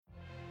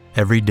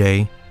Every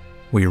day,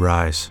 we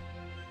rise,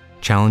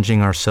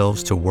 challenging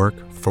ourselves to work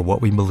for what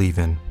we believe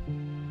in.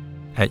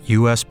 At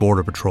U.S.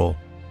 Border Patrol,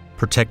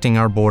 protecting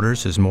our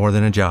borders is more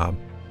than a job.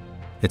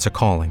 It's a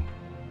calling.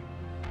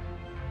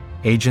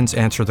 Agents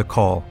answer the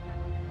call,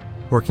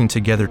 working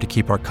together to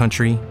keep our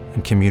country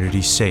and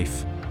communities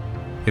safe.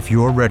 If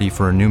you're ready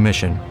for a new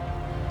mission,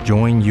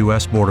 join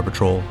U.S. Border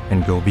Patrol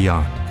and go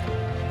beyond.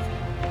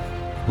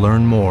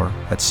 Learn more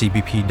at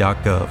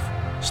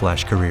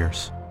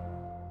cbp.gov/careers.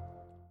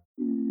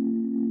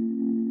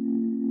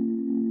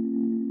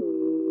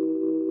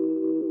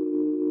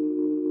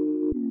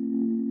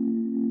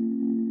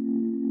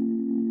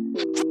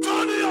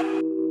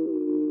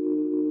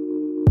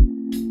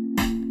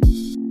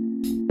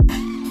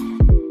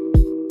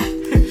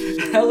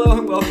 Hello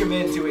and welcome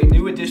into a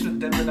new edition of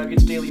the Denver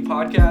Nuggets Daily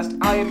Podcast.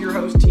 I am your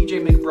host,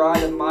 TJ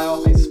McBride of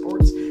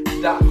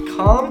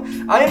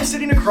MileHighSports.com. I am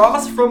sitting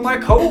across from my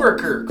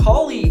coworker,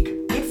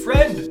 colleague, good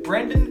friend,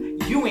 Brendan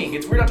Ewing.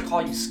 It's weird not to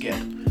call you Skip.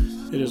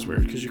 It is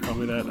weird because you call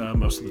me that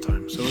most of the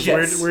time. So it's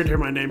Yes. weird to hear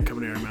my name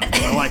coming out of your mouth,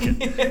 but I like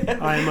it.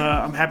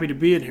 I'm happy to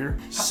be in here.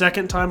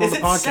 Second time on Is the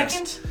it podcast.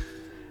 Second?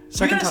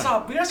 Second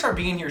time. We gotta start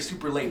being here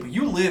super late, but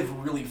you live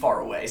really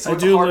far away, so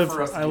it's I hard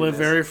for us to do live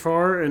this. very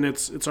far, and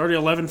it's already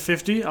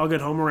 11:50. I'll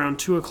get home around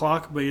 2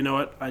 o'clock, but you know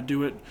what? I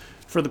do it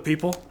for the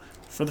people,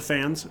 for the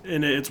fans,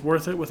 and it's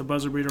worth it with a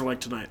buzzer beater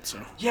like tonight. So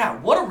Yeah,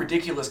 what a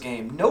ridiculous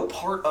game. No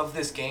part of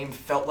this game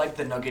felt like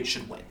the Nuggets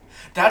should win.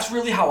 That's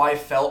really how I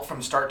felt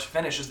from start to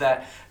finish, is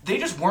that they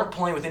just weren't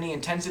playing with any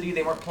intensity,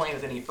 they weren't playing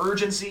with any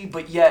urgency,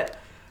 but yet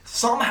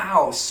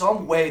somehow,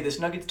 some way, this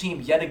Nuggets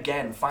team yet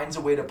again finds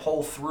a way to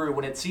pull through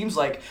when it seems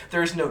like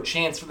there's no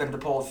chance for them to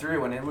pull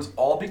through, and it was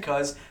all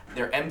because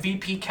their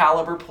MVP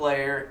caliber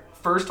player,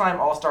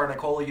 first-time All-Star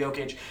Nikola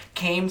Jokic,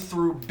 came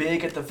through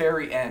big at the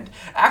very end.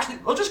 Actually,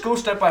 let's just go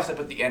step by step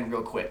at the end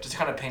real quick, just to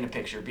kind of paint a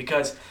picture,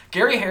 because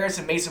Gary Harris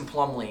and Mason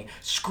Plumlee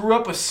screw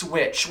up a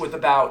switch with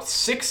about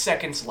 6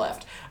 seconds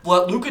left.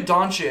 Let Luka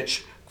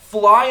Doncic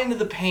fly into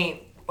the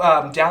paint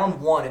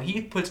down one, and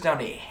he puts down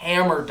a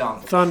hammer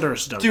dunk.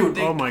 thunderous dunk. Dude,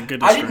 oh my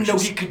goodness I didn't know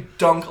gracious. he could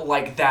dunk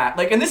like that.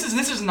 And this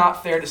is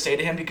not fair to say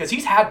to him because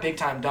he's had big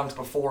time dunks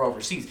before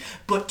overseas.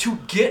 But to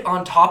get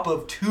on top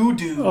of two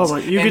dudes, Oh my!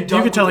 You and could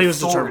dunk tell with he was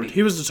authority. determined.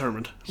 He was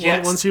determined.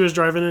 Yes. Once he was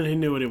driving in, he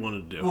knew what he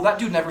wanted to do. Well, that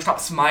dude never stopped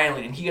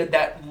smiling, and he had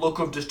that look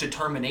of just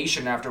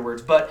determination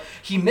afterwards. But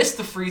he missed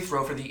the free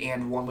throw for the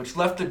and one, which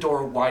left the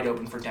door wide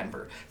open for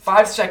Denver.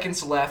 5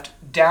 seconds left,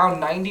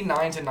 down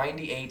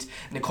 99-98.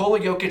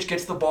 Nikola Jokic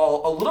gets the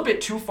ball a little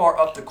bit too far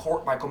up the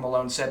court, Michael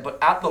Malone said, but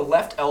at the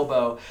left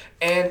elbow,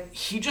 and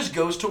he just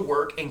goes to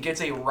work and gets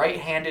a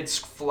right-handed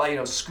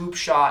scoop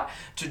shot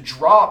to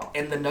drop,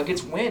 and the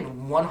Nuggets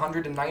win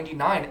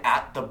 199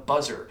 at the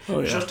buzzer. Oh,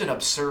 yeah. Just an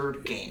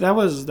absurd game. That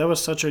was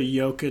such a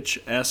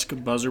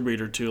Jokic-esque buzzer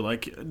beater too.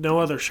 Like no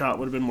other shot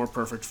would have been more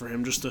perfect for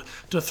him. Just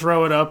to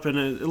throw it up, and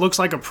it looks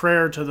like a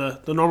prayer to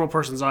the normal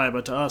person's eye,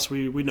 but to us,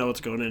 we know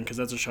it's going in because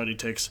that's a shot he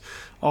takes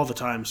all the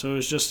time. So it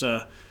was just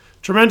a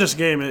tremendous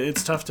game.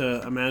 It's tough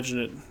to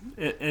imagine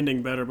it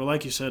ending better, but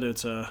like you said,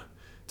 it's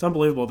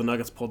unbelievable the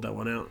Nuggets pulled that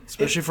one out,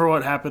 especially for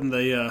what happened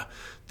the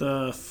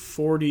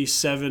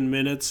 47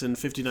 minutes and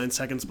 59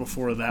 seconds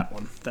before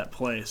that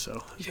play.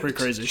 So it's pretty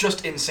crazy. It's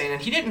just insane.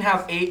 And he didn't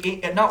have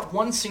not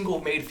one single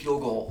made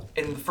field goal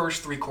in the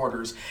first three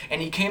quarters,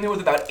 and he came in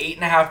with about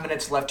 8.5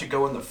 minutes left to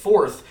go in the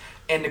fourth.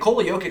 And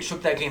Nikola Jokic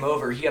took that game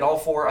over. He had all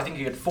four. I think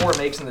he had 4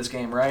 makes in this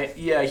game, right?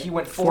 Yeah, he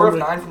went 4 of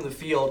 9 from the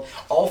field.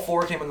 All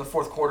 4 came in the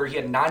fourth quarter. He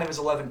had 9 of his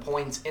 11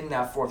 points in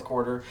that fourth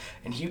quarter,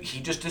 and he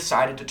just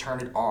decided to turn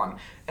it on.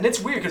 And it's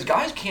weird because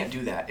guys can't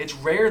do that. It's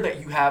rare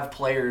that you have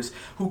players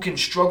who can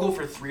struggle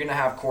for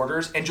 3.5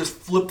 quarters and just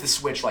flip the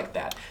switch like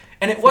that.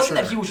 And it wasn't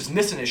that he was just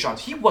missing his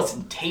shots. He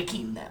wasn't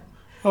taking them.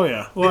 Oh,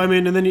 yeah. Well, I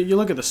mean, and then you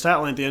look at the stat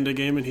line at the end of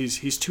the game, and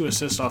he's 2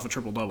 assists off a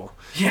triple-double.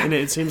 Yeah. And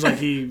it seems like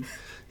he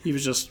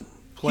was just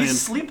playing. He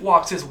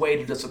sleepwalks his way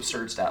to this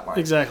absurd stat line.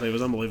 Exactly. It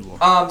was unbelievable.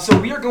 So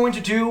we are going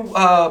to do,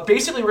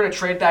 basically we're going to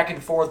trade back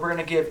and forth. We're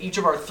going to give each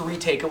of our 3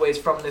 takeaways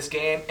from this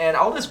game, and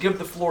I'll just give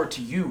the floor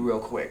to you real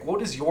quick.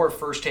 What is your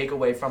first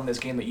takeaway from this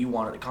game that you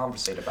wanted to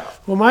conversate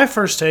about? Well, my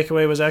first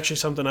takeaway was actually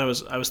something I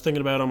was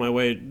thinking about on my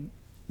way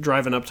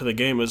driving up to the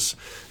game is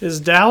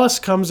Dallas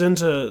comes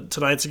into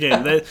tonight's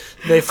game.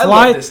 They fly.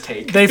 I love this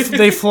take.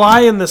 they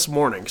fly in this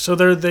morning. So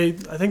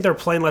I think their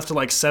plane left at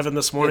like 7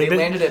 this morning. They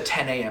landed at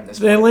 10 a.m. this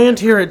They morning. land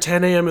here at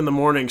 10 a.m. in the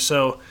morning.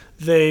 So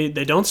they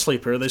don't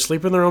sleep here. They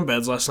sleep in their own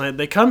beds last night.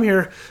 They come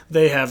here.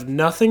 They have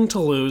nothing to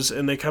lose,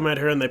 and they come out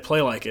here and they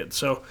play like it.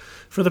 So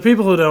for the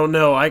people who don't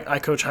know, I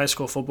coach high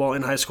school football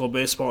and high school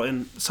baseball,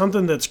 and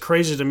something that's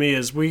crazy to me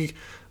is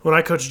when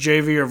I coach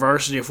JV or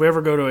varsity, if we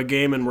ever go to a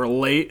game and we're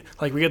late,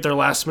 like we get there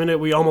last minute,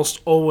 we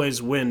almost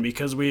always win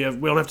because we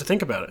don't have to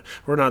think about it.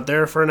 We're not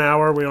there for an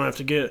hour. We don't have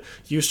to get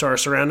used to our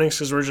surroundings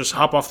because we're just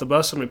hop off the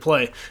bus and we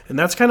play. And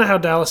that's kind of how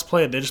Dallas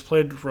played. They just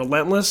played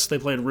relentless. They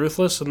played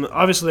ruthless. And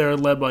obviously they were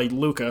led by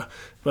Luka.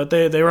 But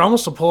they were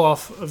almost to pull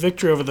off a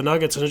victory over the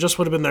Nuggets, and it just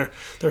would have been their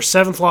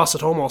 7th loss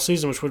at home all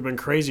season, which would have been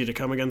crazy to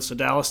come against a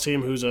Dallas team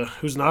team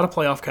who's not a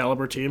playoff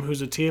caliber team,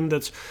 who's a team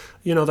that's,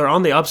 they're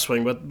on the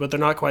upswing, but they're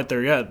not quite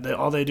there yet.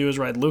 All they do is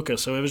ride Luka.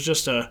 So it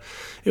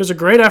was a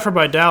great effort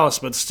by Dallas,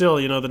 but still,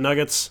 the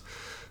Nuggets,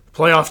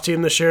 playoff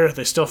team this year,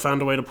 they still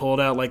found a way to pull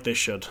it out like they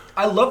should.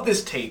 I love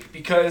this take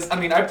because,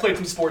 I played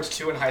some sports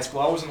too in high school.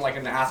 I wasn't like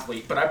an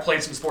athlete, but I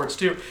played some sports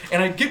too.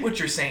 And I get what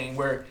you're saying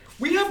where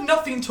we have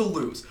nothing to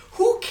lose.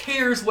 Who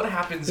cares what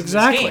happens in this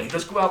game?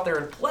 Just go out there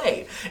and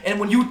play. And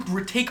when you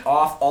take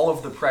off all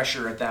of the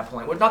pressure at that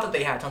point, well, not that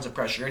they had tons of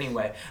pressure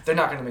anyway, they're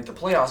not going to make the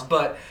playoffs,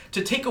 but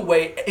to take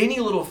away any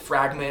little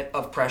fragment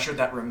of pressure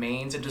that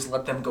remains and just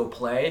let them go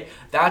play,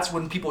 that's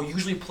when people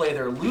usually play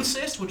their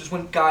loosest, which is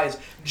when guys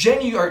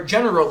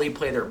generally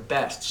play their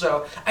best.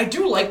 So I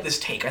do like this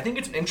take. I think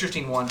it's an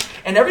interesting one.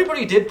 And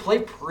everybody did play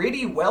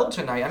pretty well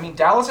tonight.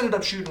 Dallas ended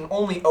up shooting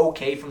only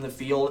okay from the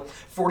field,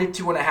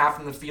 42.5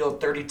 from the field,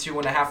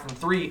 32.5 from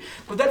three.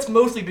 But that's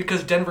mostly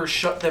because Denver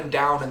shut them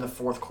down in the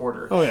fourth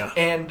quarter. Oh, yeah.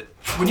 And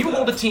when you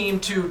hold a team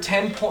to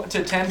 10 points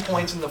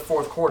in the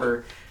fourth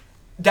quarter,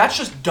 that's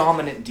just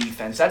dominant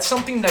defense. That's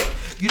something that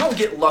you don't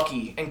get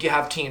lucky and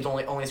have teams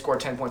only score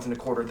 10 points in a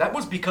quarter. That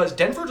was because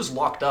Denver just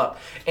locked up.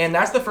 And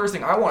that's the first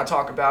thing I want to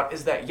talk about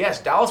is that,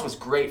 yes, Dallas was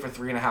great for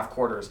 3.5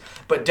 quarters,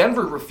 but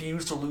Denver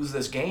refused to lose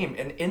this game.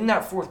 And in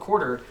that fourth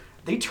quarter,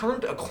 they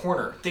turned a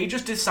corner. They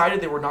just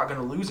decided they were not going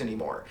to lose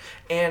anymore.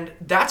 And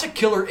that's a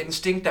killer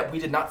instinct that we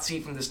did not see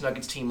from this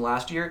Nuggets team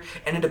last year,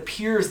 and it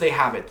appears they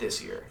have it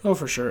this year. Oh,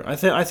 for sure. I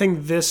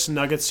think this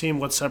Nuggets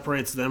team, what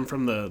separates them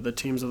from the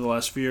teams of the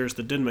last few years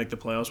that didn't make the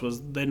playoffs was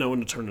they know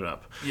when to turn it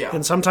up. Yeah.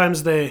 And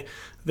sometimes they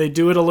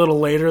do it a little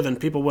later than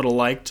people would have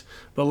liked,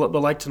 but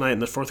like tonight in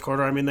the fourth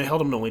quarter, they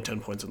held them to only 10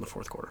 points in the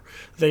fourth quarter.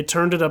 They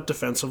turned it up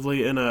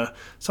defensively, and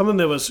something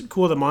that was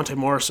cool that Monte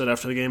Morris said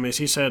after the game is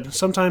he said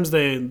sometimes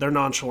they're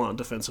nonchalant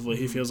defensively,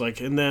 he feels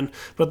like,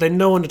 but they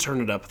know when to turn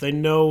it up. They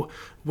know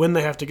when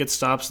they have to get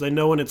stops. They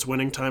know when it's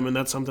winning time, and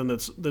that's something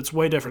that's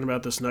way different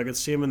about this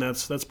Nuggets team, and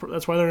that's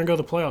why they're going to go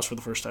to the playoffs for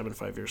the first time in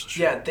 5 years this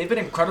year. Yeah, they've been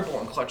incredible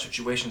in clutch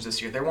situations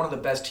this year. They're one of the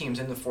best teams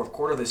in the fourth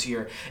quarter this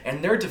year,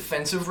 and their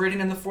defensive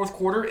rating in the fourth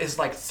quarter is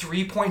like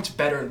 3 points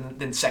better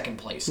than second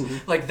place.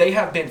 Like, they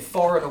have been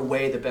far and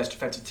away the best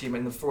defensive team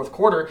in the fourth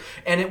quarter,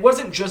 and it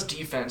wasn't just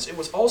defense, it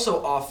was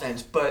also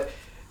offense, but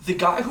the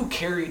guy who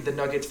carried the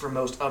Nuggets for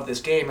most of this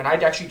game, and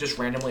I'd actually just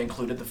randomly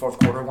included the fourth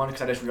quarter one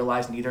because I just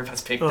realized neither of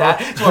us picked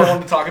that, so I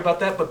wanted to talk about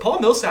that. But Paul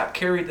Millsap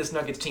carried this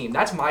Nuggets team.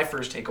 That's my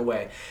first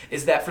takeaway,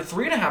 is that for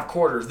 3.5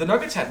 quarters, the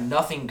Nuggets had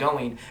nothing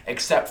going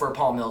except for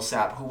Paul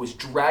Millsap, who was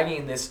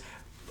dragging this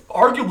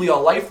arguably a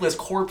lifeless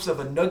corpse of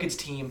a Nuggets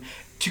team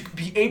to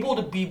be able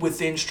to be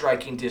within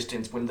striking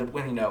distance when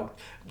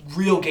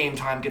real game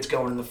time gets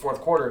going in the fourth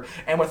quarter.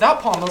 And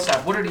without Paul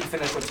Millsap, what did he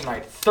finish with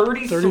tonight?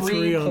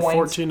 33 on points.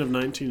 14 of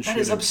 19 shooting.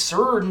 That is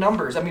absurd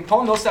numbers.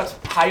 Paul Millsap's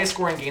highest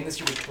scoring game this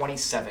year was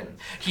 27.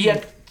 He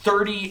had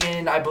 30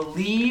 in, I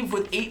believe,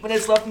 with 8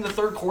 minutes left in the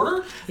third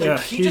quarter.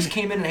 He just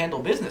came in and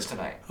handled business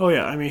tonight. Oh,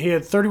 yeah. He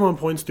had 31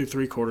 points through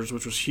 3 quarters,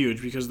 which was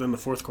huge because then the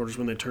fourth quarter is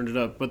when they turned it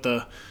up. But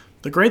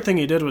the great thing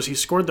he did was he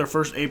scored their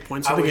first 8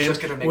 points of the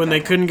game when they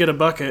couldn't get a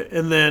bucket.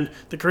 And then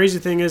the crazy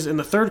thing is, in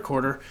the third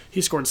quarter, he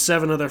scored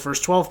 7 of their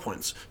first 12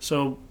 points.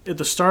 So at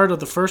the start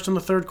of the first and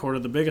the third quarter,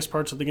 the biggest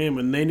parts of the game,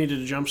 when they needed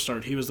a jump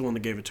start, he was the one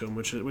that gave it to him,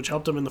 which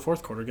helped him in the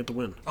fourth quarter get the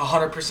win.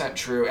 100%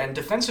 true. And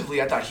defensively,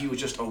 I thought he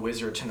was just a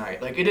wizard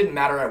tonight. Like, it didn't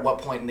matter at what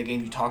point in the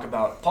game you talk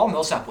about. Paul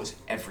Millsap was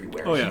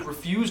everywhere. Oh, yeah. He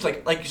refused,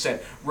 like you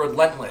said,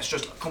 relentless,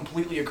 just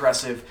completely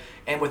aggressive.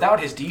 And without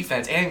his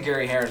defense, and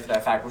Gary Harris for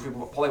that fact, which we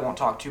probably won't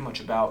talk too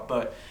much about,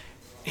 but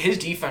his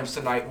defense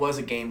tonight was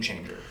a game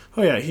changer.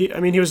 Oh yeah,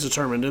 he was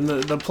determined, and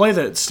the play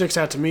that sticks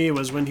out to me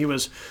was when he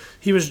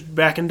was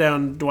backing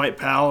down Dwight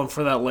Powell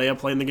for that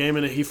layup late in the game,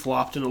 and he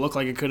flopped, and it looked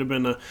like it could have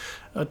been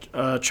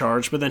a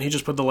charge, but then he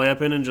just put the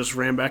layup in and just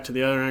ran back to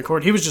the other end of the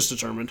court. He was just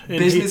determined. And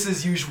business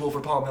as usual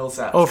for Paul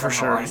Millsap. Oh, for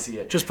sure. I see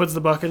it. Just puts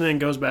the bucket in and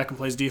goes back and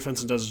plays defense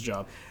and does his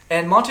job.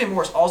 And Monte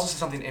Morris also said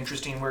something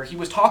interesting where he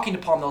was talking to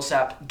Paul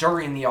Millsap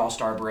during the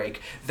All-Star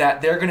break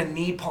that they're going to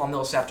need Paul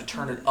Millsap to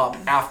turn it up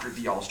after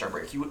the All-Star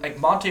break.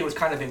 Monte was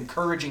kind of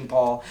encouraging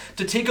Paul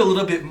to take a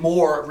little bit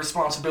more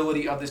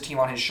responsibility of this team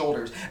on his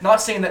shoulders.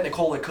 Not saying that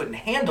Nikola couldn't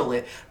handle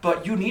it,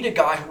 but you need a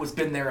guy who has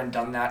been there and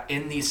done that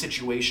in these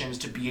situations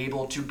to be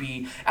able to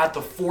be at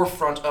the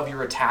forefront of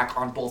your attack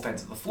on both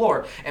ends of the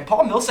floor. And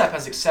Paul Millsap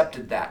has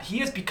accepted that. He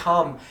has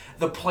become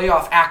the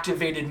playoff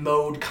activated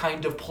mode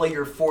kind of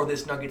player for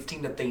this Nuggets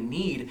team that they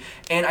need.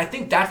 And I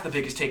think that's the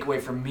biggest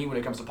takeaway from me when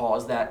it comes to Paul,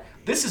 is that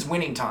this is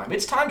winning time.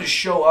 It's time to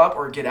show up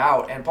or get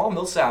out. And Paul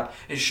Millsap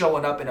is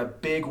showing up in a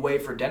big way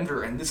for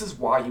Denver, and this is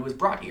why he was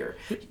brought here.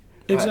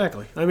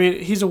 Exactly.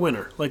 He's a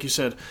winner, like you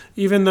said.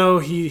 Even though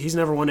he's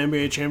never won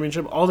NBA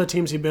championship, all the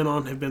teams he's been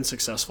on have been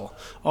successful.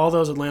 All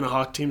those Atlanta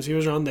Hawk teams he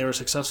was on, they were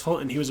successful,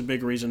 and he was a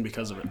big reason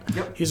because of it.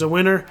 Yep. He's a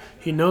winner.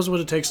 He knows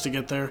what it takes to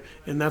get there,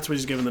 and that's what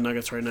he's giving the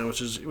Nuggets right now,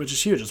 which is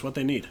huge. It's what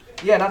they need.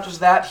 Yeah, not just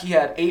that. He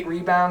had 8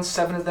 rebounds,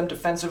 7 of them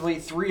defensively,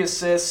 3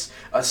 assists,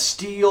 a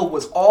steal,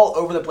 was all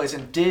over the place,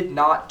 and did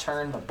not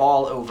turn the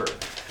ball over.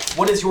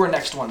 What is your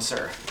next one,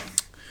 sir?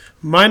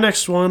 My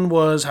next one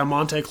was how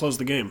Monte closed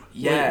the game.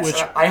 Yes,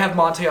 Which, I have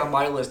Monte on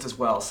my list as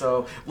well.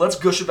 So let's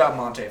gush about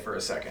Monte for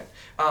a second.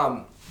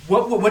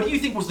 What do you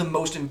think was the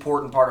most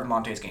important part of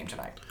Monte's game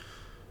tonight?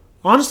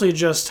 honestly,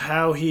 just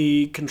how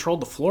he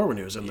controlled the floor when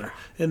he was in there.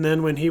 And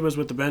then when he was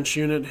with the bench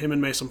unit, him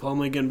and Mason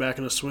Plumlee getting back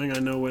in a swing. I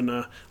know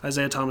when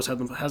Isaiah Thomas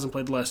hasn't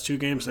played the last 2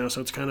 games now,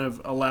 so it's kind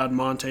of allowed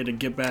Monte to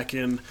get back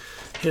in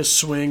his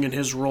swing and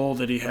his role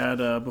that he had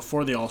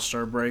before the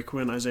All-Star break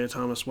when Isaiah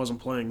Thomas wasn't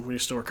playing, when he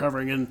was still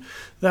recovering. And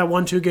that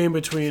 1-2 game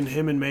between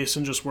him and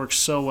Mason just worked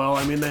so well.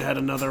 I mean, they had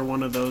another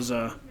one of those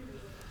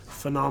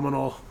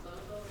phenomenal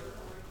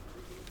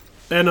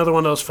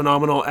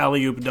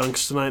alley-oop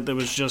dunks tonight that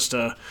was just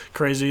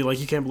crazy. Like,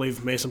 you can't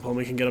believe Mason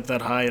Plumlee can get up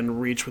that high and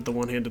reach with the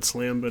one-handed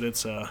slam, but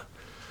it's, I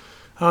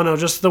don't know,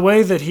 just the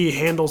way that he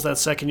handles that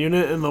second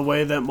unit and the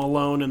way that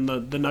Malone and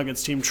the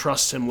Nuggets team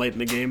trusts him late in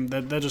the game,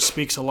 that just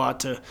speaks a lot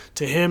to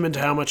him and to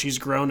how much he's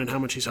grown and how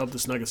much he's helped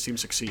this Nuggets team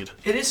succeed.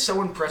 It is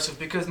so impressive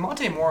because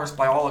Monte Morris,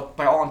 by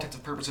all intents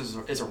and purposes,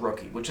 is a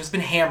rookie, which has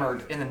been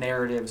hammered in the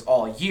narratives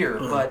all year,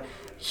 but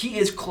he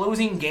is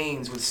closing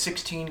games with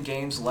 16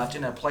 games left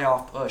in a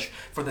playoff push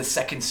for the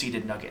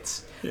second-seeded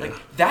Nuggets. Yeah. Like,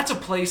 that's a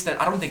place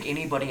that I don't think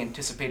anybody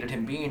anticipated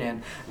him being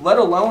in, let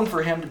alone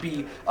for him to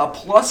be a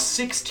plus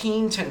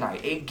 16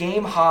 tonight, a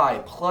game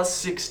high plus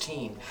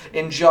 16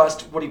 in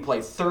just, what he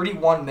played,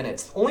 31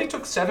 minutes. Only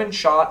took 7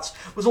 shots,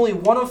 was only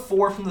 1 of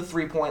 4 from the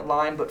three-point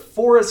line, but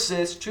 4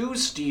 assists, 2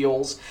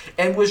 steals,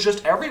 and was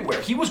just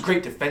everywhere. He was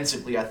great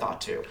defensively, I thought,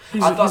 too.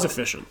 He's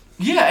efficient.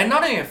 Yeah, and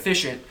not only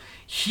efficient,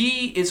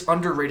 he is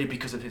underrated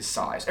because of his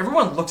size.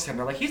 Everyone looks at him,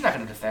 they're like, he's not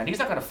going to defend, he's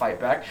not going to fight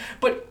back.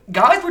 But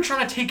guys were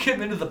trying to take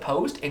him into the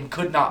post and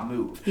could not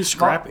move. He's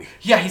scrappy.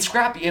 He's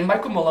scrappy. And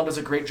Michael Malone does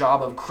a great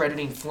job of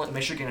crediting Flint,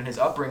 Michigan, and his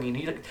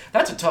upbringing.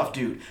 That's a tough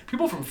dude.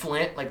 People from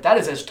Flint, like, that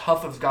is as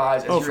tough of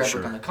guys as you're ever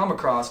going to come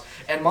across.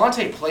 And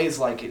Monte plays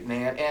like it,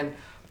 man. And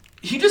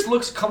he just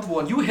looks comfortable,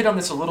 and you hit on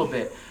this a little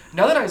bit.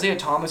 Now that Isaiah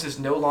Thomas is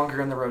no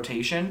longer in the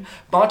rotation,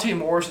 Monte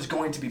Morris is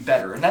going to be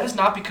better. And that is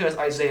not because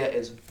Isaiah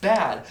is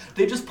bad.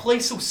 They just play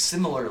so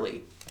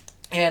similarly.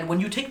 And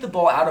when you take the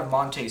ball out of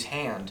Monte's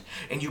hand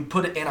and you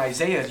put it in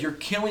Isaiah's, you're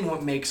killing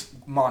what makes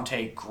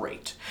Monte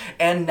great.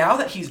 And now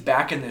that he's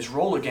back in this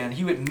role again,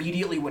 he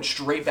immediately went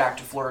straight back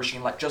to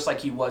flourishing just like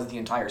he was the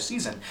entire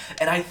season.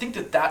 And I think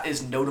that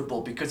is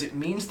notable because it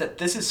means that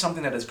this is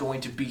something that is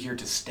going to be here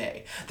to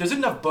stay. There's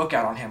enough book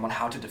out on him on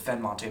how to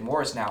defend Monte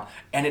Morris now,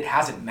 and it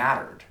hasn't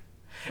mattered.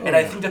 And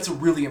I think that's a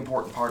really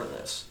important part of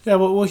this. Yeah,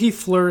 well, he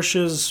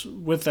flourishes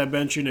with that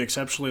bench unit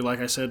exceptionally, like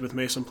I said, with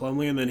Mason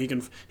Plumlee, and then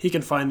he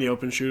can find the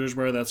open shooters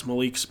where that's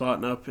Malik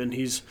spotting up, and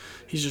he's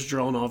just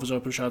drilling all of his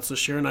open shots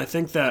this year. And I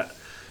think that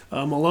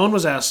Malone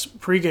was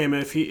asked pregame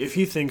if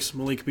he thinks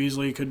Malik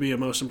Beasley could be a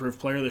most improved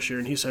player this year,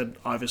 and he said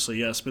obviously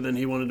yes, but then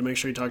he wanted to make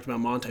sure he talked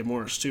about Monte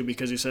Morris too,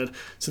 because he said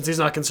since he's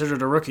not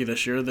considered a rookie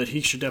this year that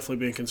he should definitely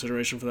be in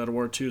consideration for that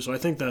award too. So I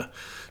think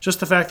just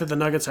the fact that the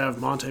Nuggets have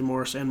Monte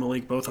Morris and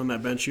Malik both on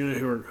that bench unit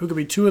who could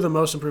be 2 of the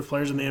most improved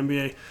players in the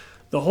NBA,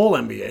 the whole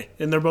NBA,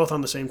 and they're both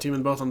on the same team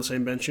and both on the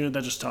same bench unit,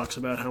 that just talks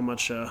about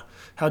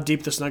how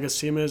deep this Nuggets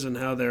team is and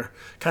how they're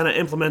kind of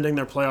implementing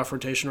their playoff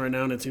rotation right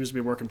now, and it seems to be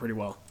working pretty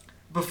well.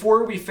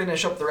 Before we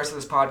finish up the rest of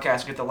this podcast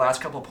and get the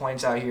last couple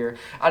points out here,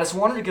 I just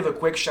wanted to give a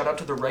quick shout out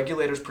to the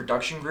Regulators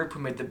production group who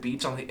made the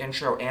beats on the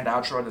intro and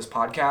outro of this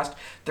podcast.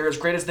 They're as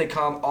great as they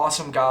come,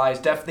 awesome guys.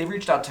 They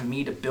reached out to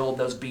me to build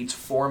those beats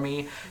for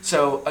me.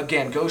 So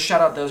again, go shout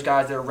out those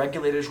guys. They're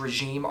Regulators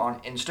Regime on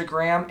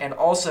Instagram, and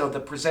also the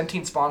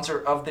presenting sponsor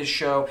of this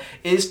show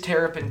is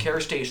Terrapin Care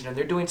Station, and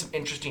they're doing some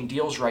interesting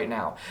deals right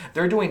now.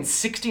 They're doing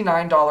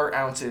 $69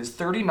 ounces,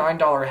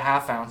 $39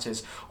 half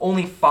ounces,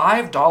 only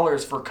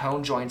 $5 for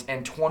cone joints,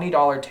 and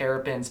 $20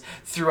 terrapins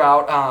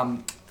throughout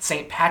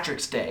St.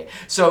 Patrick's Day.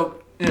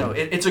 So,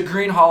 it's a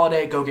green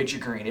holiday. Go get your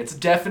green. It's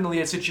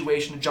definitely a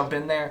situation to jump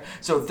in there.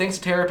 So thanks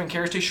to Terrapin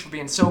Care Station for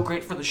being so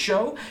great for the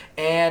show.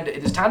 And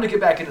it is time to get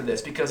back into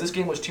this because this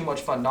game was too much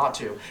fun not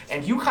to.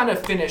 And you kind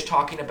of finished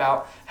talking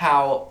about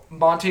how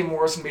Monte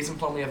Morris and Mason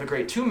Plumlee have a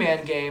great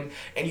 2-man game.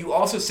 And you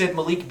also said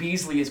Malik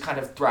Beasley is kind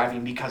of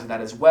thriving because of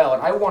that as well.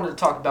 And I wanted to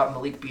talk about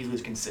Malik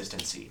Beasley's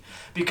consistency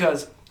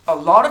because a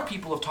lot of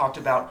people have talked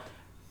about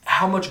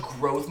how much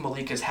growth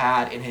Malik has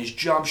had in his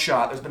jump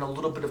shot. There's been a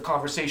little bit of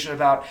conversation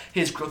about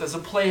his growth as a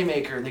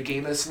playmaker. The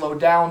game has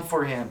slowed down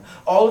for him.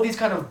 All of these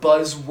kind of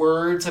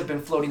buzzwords have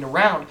been floating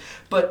around,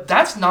 but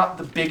that's not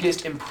the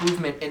biggest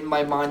improvement in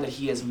my mind that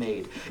he has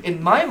made.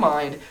 In my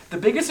mind, the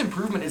biggest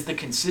improvement is the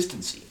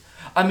consistency.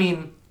 I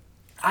mean,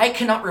 I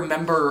cannot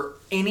remember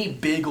any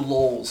big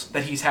lulls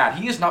that he's had.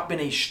 He has not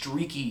been a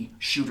streaky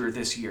shooter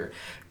this year.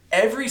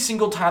 Every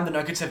single time the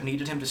Nuggets have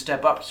needed him to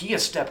step up, he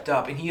has stepped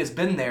up, and he has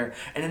been there.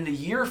 And in a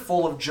year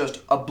full of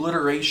just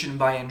obliteration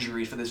by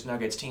injuries for this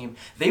Nuggets team,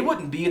 they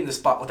wouldn't be in this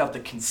spot without the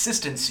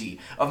consistency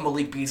of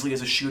Malik Beasley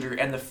as a shooter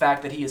and the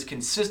fact that he has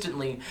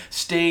consistently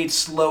stayed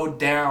slowed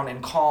down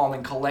and calm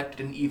and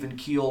collected and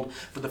even-keeled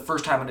for the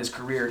first time in his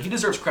career. And he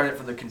deserves credit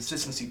for the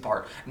consistency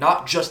part,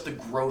 not just the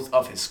growth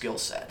of his skill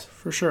set.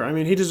 For sure. I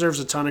mean, he deserves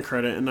a ton of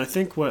credit, and I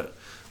think what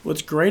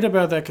What's great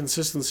about that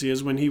consistency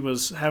is when he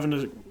was having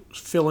to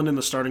fill in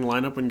the starting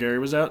lineup when Gary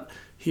was out,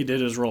 he did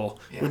his role.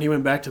 Yeah. When he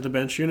went back to the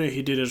bench unit,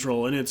 he did his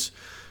role. And it's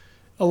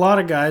a lot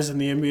of guys in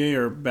the NBA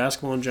or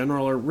basketball in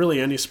general, or really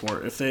any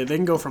sport, if they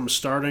can go from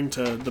starting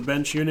to the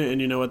bench unit, and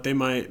you know what, they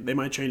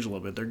might change a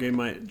little bit. Their game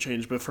might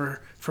change. But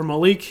for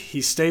Malik,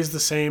 he stays the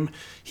same.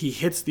 He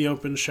hits the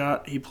open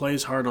shot. He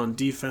plays hard on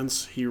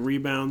defense. He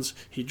rebounds.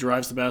 He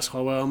drives the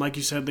basketball well. And like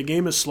you said, the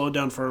game has slowed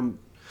down for him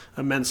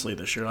immensely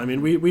this year. I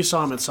mean, we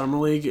saw him at Summer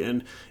League,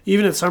 and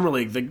even at Summer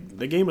League,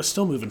 the game was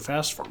still moving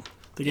fast for him.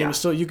 The game was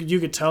still, you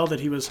could tell that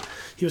he was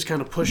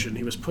kind of pushing.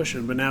 He was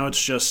pushing, but now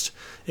it's just,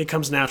 it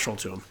comes natural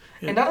to him.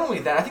 And not only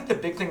that, I think the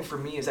big thing for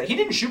me is that he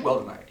didn't shoot well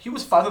tonight. He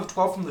was 5 of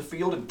 12 from the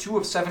field and 2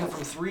 of 7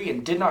 from 3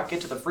 and did not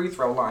get to the free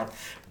throw line.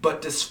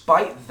 But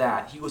despite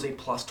that, he was a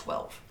plus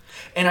 12.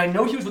 And I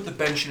know he was with the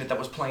bench unit that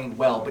was playing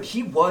well, but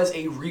he was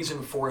a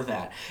reason for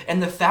that.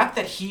 And the fact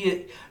that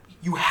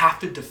you have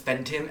to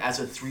defend him as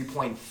a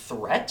three-point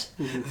threat,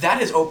 that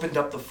has opened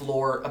up the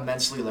floor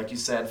immensely, like you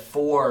said,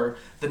 for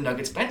the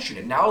Nuggets bench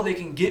unit. Now they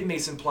can get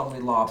Mason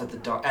Plumlee lobs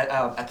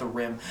at the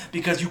rim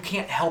because you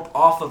can't help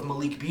off of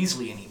Malik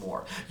Beasley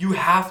anymore. You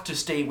have to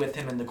stay with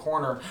him in the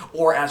corner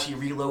or as he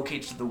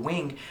relocates to the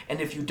wing,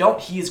 and if you don't,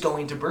 he is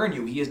going to burn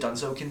you. He has done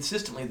so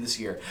consistently this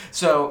year.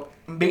 So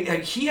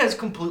he has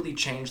completely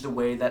changed the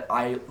way that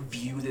I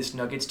view this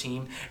Nuggets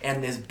team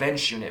and this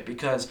bench unit,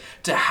 because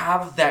to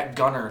have that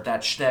gunner,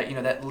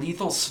 that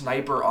lethal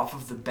sniper off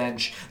of the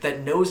bench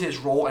that knows his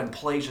role and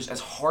plays just as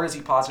hard as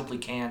he possibly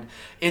can,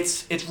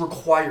 it's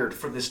required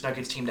for this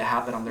Nuggets team to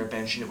have that on their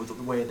bench unit with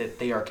the way that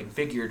they are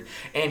configured.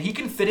 And he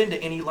can fit into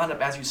any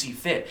lineup as you see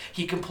fit.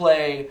 He can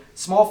play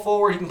small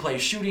forward, he can play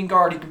shooting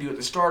guard, he can be with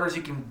the starters,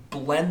 he can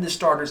blend the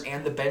starters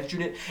and the bench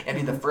unit and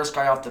be the first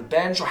guy off the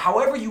bench, or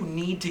however you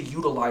need to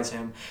utilize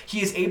him.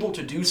 He is able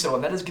to do so,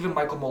 and that has given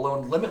Michael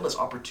Malone limitless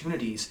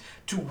opportunities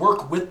to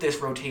work with this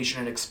rotation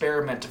and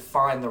experiment to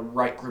find the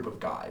right group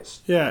of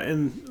guys. Yeah,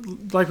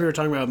 and like we were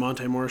talking about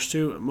Monte Morris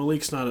too,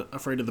 Malik's not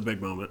afraid of the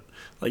big moment.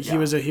 Like he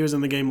was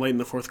in the game late in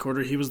the fourth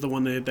quarter. He was the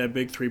one that hit that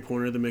big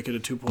 3-pointer to make it a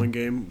 2-point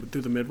game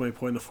through the midway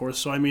point in the fourth.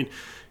 So I mean,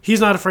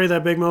 he's not afraid of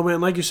that big moment.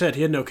 And like you said,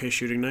 he had no case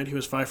shooting night. He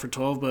was 5 for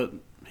 12, but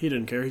he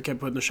didn't care. He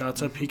kept putting the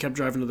shots up. He kept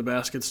driving to the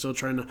basket, still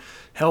trying to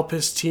help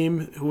his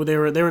team, who they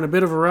were in a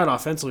bit of a rut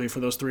offensively for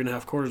those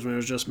 3.5 quarters when it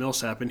was just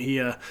Millsap, and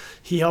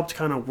he helped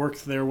kind of work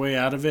their way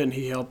out of it, and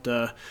he helped.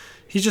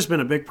 He's just been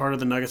a big part of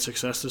the Nuggets'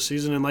 success this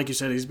season, and like you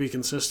said, he's been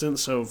consistent.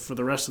 So for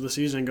the rest of the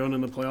season, going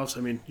into the playoffs,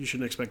 I mean, you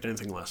shouldn't expect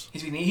anything less.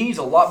 He needs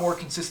a lot more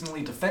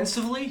consistently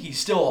defensively. He's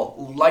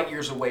still light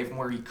years away from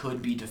where he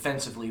could be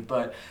defensively,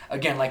 but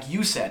again, like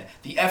you said,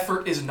 the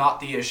effort is not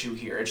the issue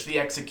here. It's the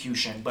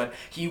execution, but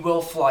he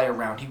will fly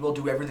around. He will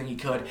do everything he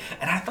could,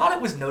 and I thought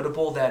it was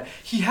notable that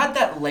he had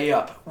that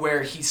layup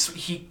where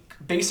he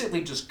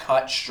basically just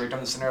cut straight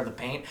down the center of the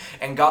paint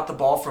and got the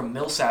ball from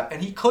Millsap,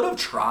 and he could have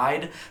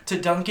tried to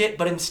dunk it,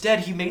 but instead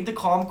he made the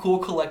calm, cool,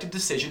 collected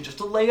decision just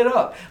to lay it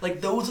up.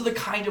 Like, those are the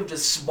kind of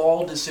just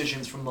small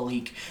decisions from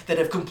Malik that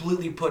have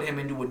completely put him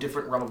into a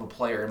different realm of a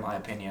player, in my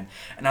opinion,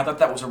 and I thought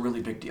that was a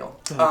really big deal.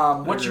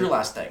 What's your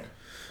last thing?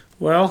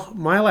 Well,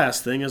 my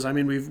last thing is, I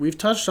mean, we've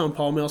touched on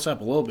Paul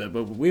Millsap a little bit,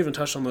 but we haven't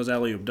touched on those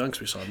alley-oop dunks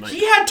we saw tonight.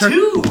 He had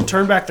two!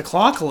 Turn back the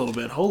clock a little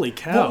bit. Holy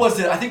cow. What was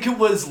it? I think it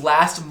was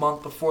last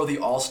month before the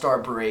All-Star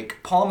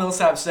break. Paul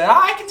Millsap said,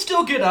 I can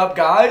still get up,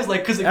 guys.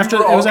 Like, because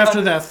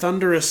after that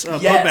thunderous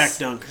putback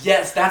dunk.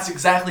 Yes, that's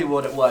exactly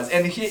what it was.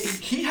 And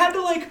he had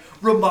to, like,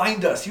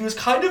 remind us. He was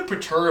kind of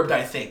perturbed,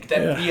 I think,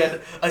 that he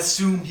had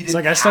assumed he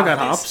didn't have I still got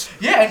this. hops.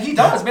 Yeah, and he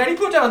does, man. He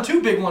put down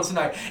 2 big ones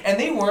tonight. And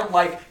they weren't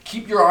like,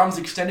 keep your arms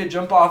extended,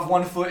 jump off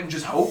 1 foot, and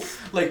just hope.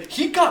 Like,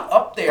 he got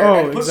up there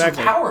and put some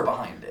power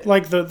behind it.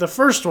 Like, the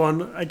first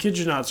one, I kid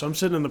you not, so I'm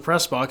sitting in the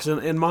press box,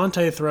 and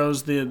Monte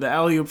throws the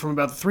alley-oop from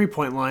about the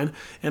 3-point line,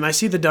 and I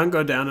see the dunk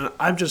go down, and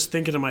I'm just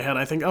thinking in my head,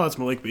 I think, oh, it's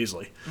Malik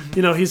Beasley. Mm-hmm.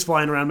 You know, he's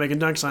flying around making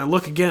dunks, and I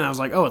look again, I was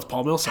like, oh, it's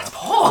Paul Millsap. That's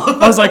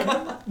Paul! I was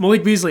like,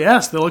 Malik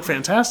Beasley-esque. They look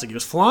fantastic. He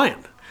was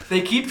flying.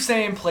 They keep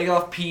saying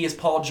Playoff P is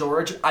Paul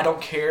George. I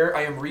don't care.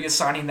 I am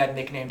reassigning that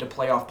nickname to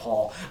Playoff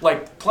Paul.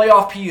 Like,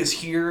 Playoff P is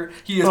here.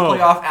 He is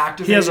playoff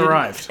activated. He has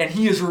arrived. And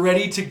he is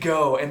ready to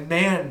go. And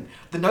man,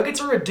 the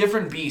Nuggets are a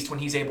different beast when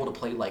he's able to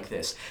play like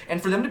this.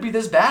 And for them to be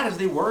this bad as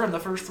they were in the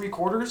first 3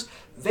 quarters,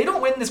 they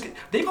don't win this game.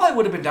 They probably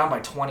would have been down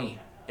by 20,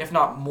 if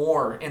not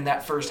more, in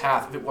that first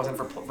half if it wasn't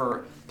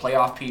for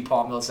Playoff P,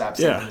 Paul Millsap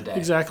saving the day.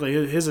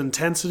 Exactly. His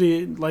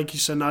intensity, like you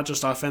said, not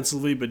just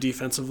offensively but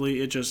defensively,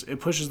 it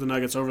pushes the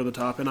Nuggets over the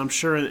top. And I'm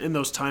sure in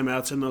those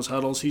timeouts, in those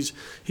huddles,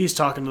 he's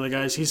talking to the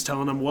guys. He's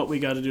telling them what we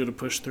got to do to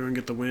push through and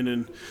get the win.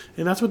 And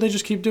that's what they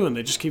just keep doing.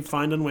 They just keep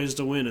finding ways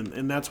to win.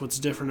 And that's what's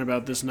different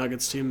about this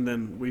Nuggets team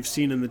than we've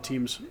seen in the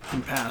teams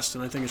in past.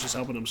 And I think it's just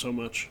helping them so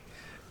much.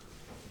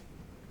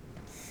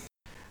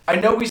 I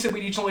know we said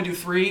we'd each only do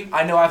 3.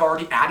 I know I've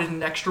already added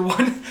an extra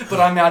one, but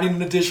I'm adding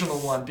an additional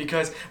one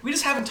because we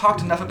just haven't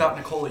talked enough about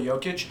Nikola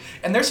Jokic.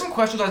 And there's some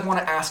questions I want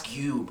to ask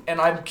you.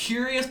 And I'm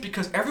curious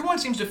because everyone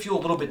seems to feel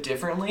a little bit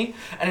differently,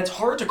 and it's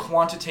hard to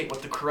quantitate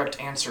what the correct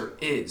answer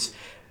is.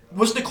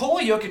 Was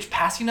Nikola Jokic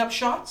passing up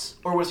shots,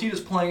 or was he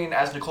just playing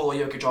as Nikola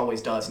Jokic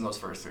always does in those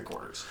first 3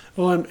 quarters?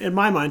 Well, in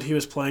my mind, he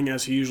was playing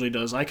as he usually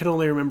does. I can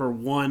only remember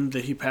one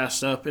that he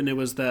passed up, and it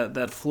was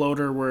that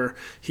floater where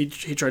he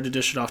tried to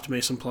dish it off to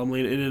Mason Plumlee,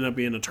 and it ended up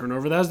being a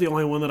turnover. That was the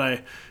only one that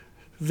I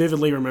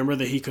vividly remember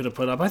that he could have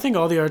put up. I think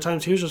all the other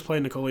times he was just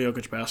playing Nikola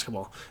Jokic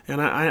basketball.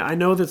 And I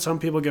know that some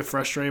people get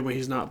frustrated when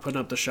he's not putting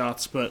up the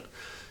shots, but,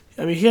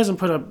 I mean, he hasn't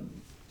put up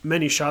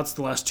many shots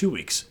the last 2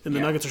 weeks, and the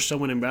Nuggets are still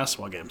winning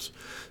basketball games.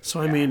 So,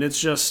 I mean, it's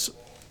just,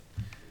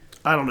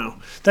 I don't know.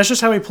 That's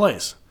just how he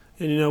plays.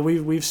 And, you know,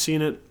 we've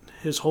seen it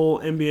his whole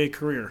NBA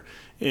career,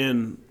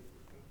 and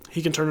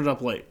he can turn it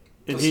up late.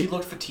 And Does he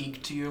look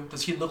fatigued to you?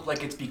 Does he look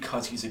like it's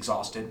because he's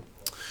exhausted?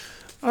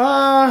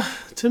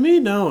 To me,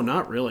 no,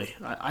 not really.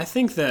 I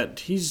think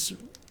that he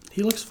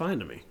looks fine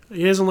to me.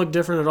 He doesn't look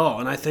different at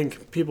all, and I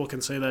think people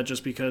can say that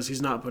just because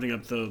he's not putting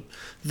up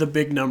the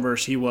big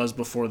numbers he was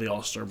before the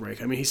All-Star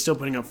break. I mean, he's still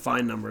putting up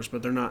fine numbers,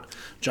 but they're not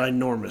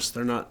ginormous.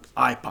 They're not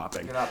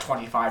eye-popping. They're not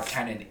 25,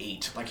 10, and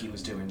 8 like he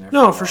was doing there.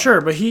 No, for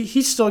sure, but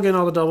he's still getting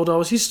all the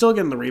double-doubles. He's still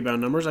getting the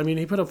rebound numbers. I mean,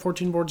 he put up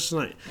 14 boards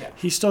tonight. Yeah.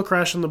 He's still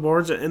crashing the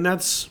boards, and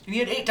that's... And he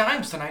had 8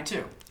 dimes tonight,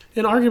 too.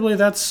 And arguably,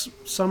 that's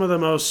some of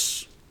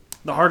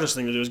the hardest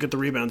thing to do is get the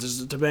rebounds,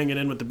 is to bang it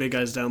in with the big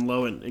guys down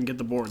low and get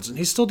the boards. And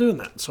he's still doing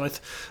that. So I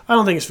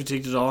don't think he's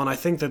fatigued at all. And I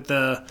think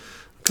that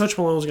Coach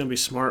Malone is going to be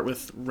smart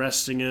with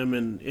resting him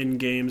in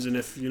games. And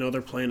if, you know,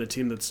 they're playing a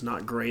team that's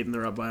not great and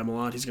they're up by him a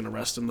lot, he's going to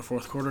rest him in the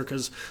fourth quarter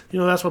because, you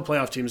know, that's what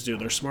playoff teams do.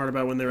 They're smart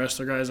about when they rest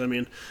their guys. I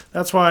mean,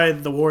 that's why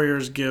the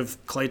Warriors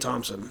give Klay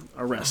Thompson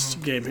a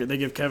rest game here. They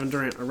give Kevin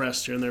Durant a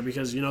rest here and there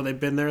because, you know, they've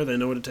been there. They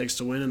know what it takes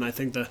to win. And I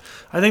think the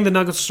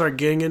Nuggets will start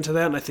getting into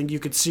that. And I think you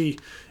could see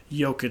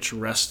Jokic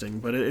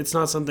resting, but it's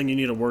not something you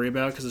need to worry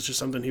about because it's just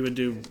something he would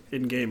do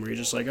in game where you're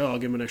just like, oh, I'll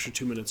give him an extra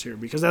 2 minutes here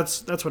because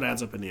that's what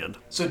adds up in the end.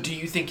 So do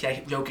you think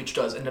that Jokic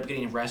does end up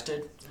getting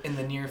rested in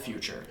the near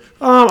future?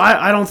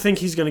 I don't think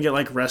he's going to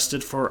get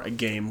rested for a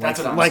game That's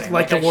what I'm saying.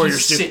 Like the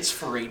Warriors he do. sits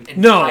for an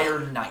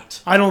entire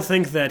night. I don't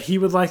think that he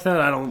would like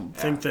that. I don't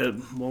think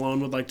that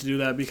Malone would like to do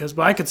that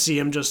but I could see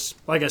him just,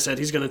 like I said,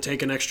 he's going to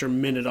take an extra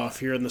minute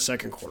off here in the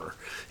second quarter.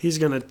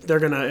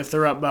 If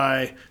they're up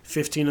by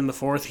 15 in the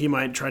fourth, he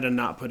might try to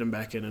not put him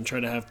back in and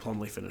try to have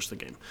Plumlee finish the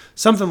game.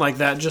 Something like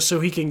that, just so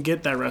he can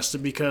get that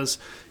rested because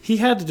he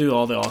had to do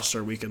all the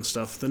All-Star Weekend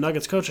stuff. The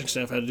Nuggets coaching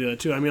staff had to do that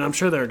too. I mean, I'm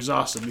sure they're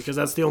exhausted because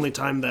that's the only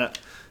time that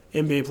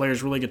NBA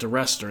players really get to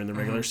rest during the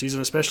regular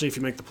season, especially if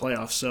you make the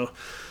playoffs.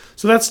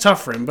 So that's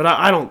tough for him,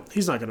 but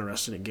he's not going to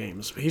rest any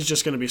games. He's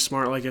just going to be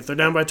smart. Like, if they're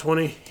down by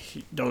 20,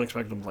 don't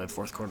expect him to play the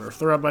fourth quarter. If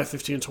they're up by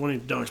 15 and 20,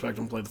 don't expect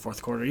him to play the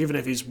fourth quarter, even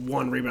if he's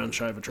 1 rebound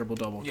shy of a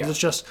triple-double.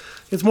 Because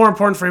it's more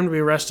important for him to be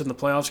rested in the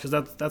playoffs because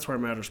that's where it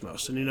matters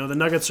most. And, you know, the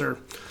Nuggets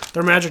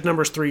their magic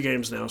number is 3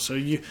 games now. So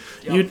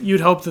you'd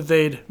hope that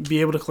they'd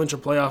be able to clinch a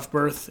playoff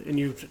berth,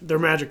 and their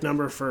magic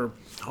number for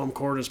home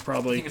court is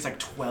probably... I think it's like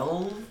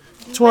 12?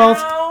 12.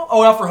 Now?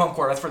 Oh, not for home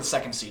court. That's for the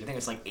second seed. I think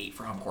it's like 8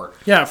 for home court.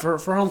 Yeah, for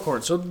home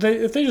court. So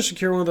if they just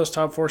secure one of those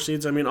top 4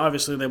 seeds, I mean,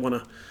 obviously they want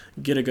to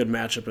get a good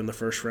matchup in the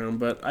first round.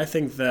 But I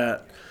think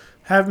that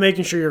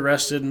making sure you're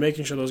rested and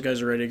making sure those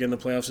guys are ready to get in the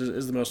playoffs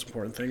is the most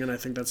important thing, and I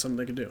think that's something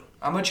they could do.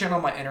 I'm going to channel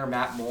my inner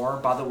Matt Moore,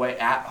 by the way,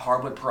 at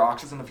Hardwood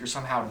Paroxysm if you're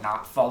somehow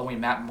not following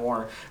Matt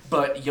Moore.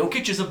 But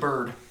Jokic is a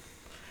bird.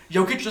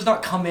 Jokic does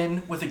not come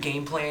in with a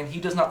game plan. He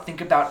does not think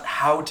about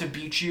how to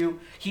beat you.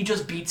 He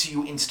just beats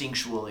you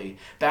instinctually.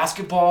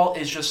 Basketball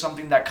is just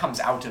something that comes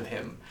out of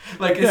him.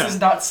 Like, this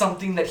is not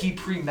something that he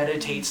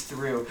premeditates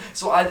through.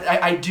 So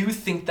I do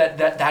think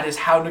that is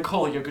how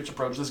Nikola Jokic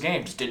approached this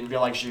game. Just didn't feel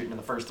like shooting in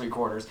the first 3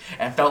 quarters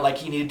and felt like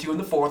he needed to in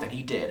the fourth, and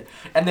he did.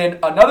 And then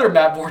another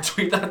Matt Moore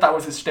tweet that I thought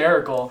was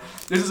hysterical.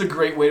 This is a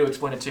great way to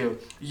explain it too.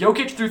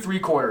 Jokic through 3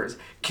 quarters.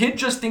 Kid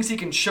just thinks he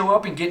can show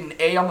up and get an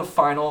A on the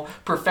final.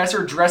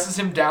 Professor dresses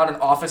him down in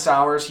office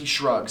hours. He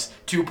shrugs.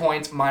 2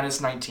 points,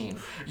 minus 19.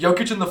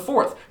 Jokic in the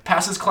fourth.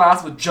 Passes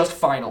class with just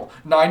final.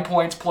 9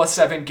 points, plus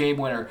 7, game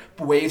winner.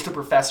 Waves to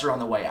Professor on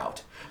the way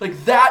out.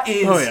 Like, that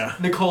is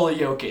Nikola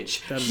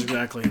Jokic. That is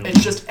exactly him.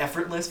 It's just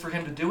effortless for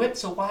him to do it,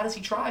 so why does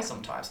he try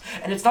sometimes?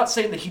 And it's not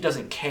saying that he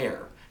doesn't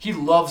care. He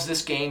loves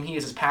this game. He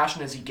is as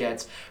passionate as he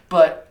gets.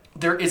 But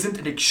there isn't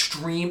an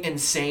extreme,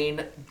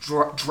 insane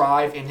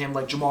drive in him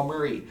like Jamal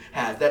Murray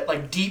had. That,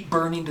 like, deep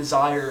burning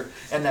desire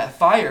and that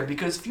fire,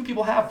 because few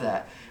people have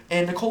that.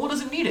 And Nikola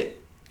doesn't need it.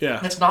 Yeah.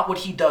 That's not what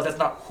he does. That's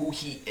not who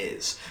he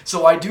is.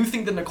 So I do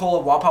think that Nikola,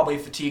 while probably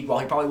fatigued, while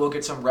he probably will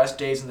get some rest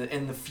days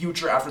in the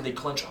future after they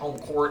clinch home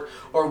court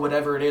or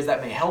whatever it is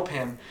that may help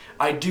him,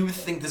 I do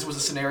think this was a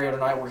scenario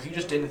tonight where he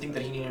just didn't think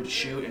that he needed to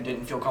shoot and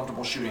didn't feel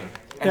comfortable shooting.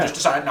 And just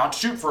decided not to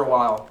shoot for a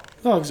while.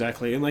 Oh,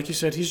 exactly. And like you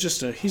said, he's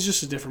just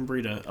a different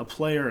breed, a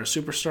player, a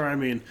superstar. I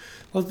mean,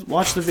 let's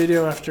watch the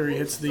video after he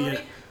hits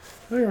the...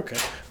 oh, you're okay.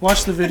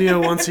 Watch the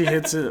video once he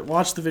hits it.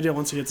 Watch the video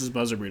once he hits his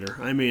buzzer beater.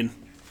 I mean...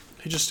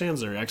 He just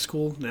stands there, acts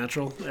cool,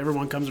 natural.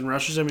 Everyone comes and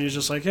rushes him, and he's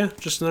just like, yeah,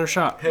 just another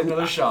shot. Hit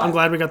another shot. I'm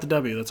glad we got the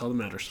W. That's all that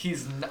matters.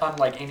 He's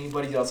unlike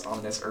anybody else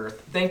on this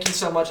earth. Thank you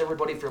so much,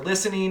 everybody, for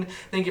listening.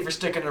 Thank you for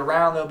sticking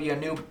around. There'll be a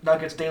new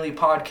Nuggets Daily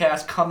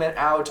podcast coming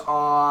out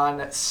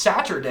on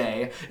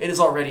Saturday. It is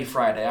already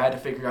Friday. I had to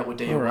figure out what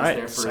day it was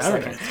there for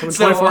Saturday. a second. It's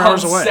coming 24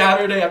 hours away.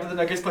 Saturday, after the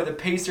Nuggets play the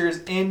Pacers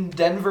in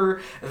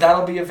Denver,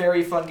 that'll be a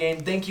very fun game.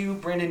 Thank you,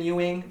 Brandon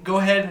Ewing. Go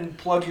ahead and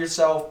plug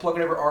yourself, plug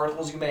whatever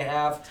articles you may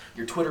have,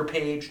 your Twitter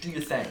page. Do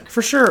your thing.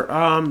 For sure.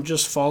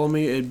 Just follow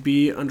me at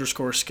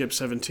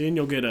B_skip17.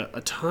 You'll get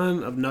a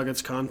ton of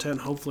Nuggets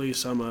content. Hopefully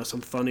some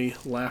funny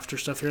laughter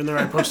stuff here and there.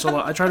 I post a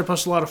lot. I try to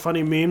post a lot of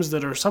funny memes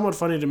that are somewhat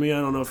funny to me.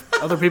 I don't know if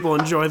other people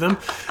enjoy them.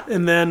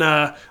 And then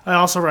I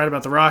also write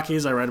about the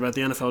Rockies. I write about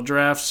the NFL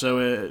draft. So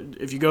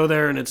if you go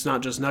there and it's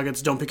not just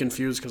Nuggets, don't be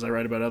confused because I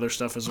write about other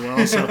stuff as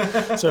well.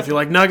 So if you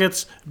like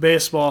Nuggets,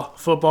 baseball,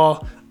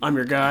 football, I'm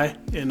your guy,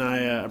 and I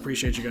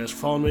appreciate you guys for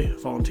following me,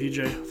 following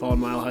TJ, following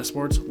Mile High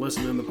Sports,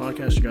 listening to the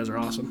podcast. You guys are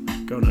awesome.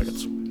 Go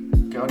Nuggets.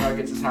 Go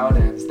Nuggets is how it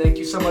ends. Thank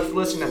you so much for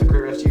listening. Have a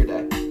great rest of your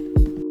day.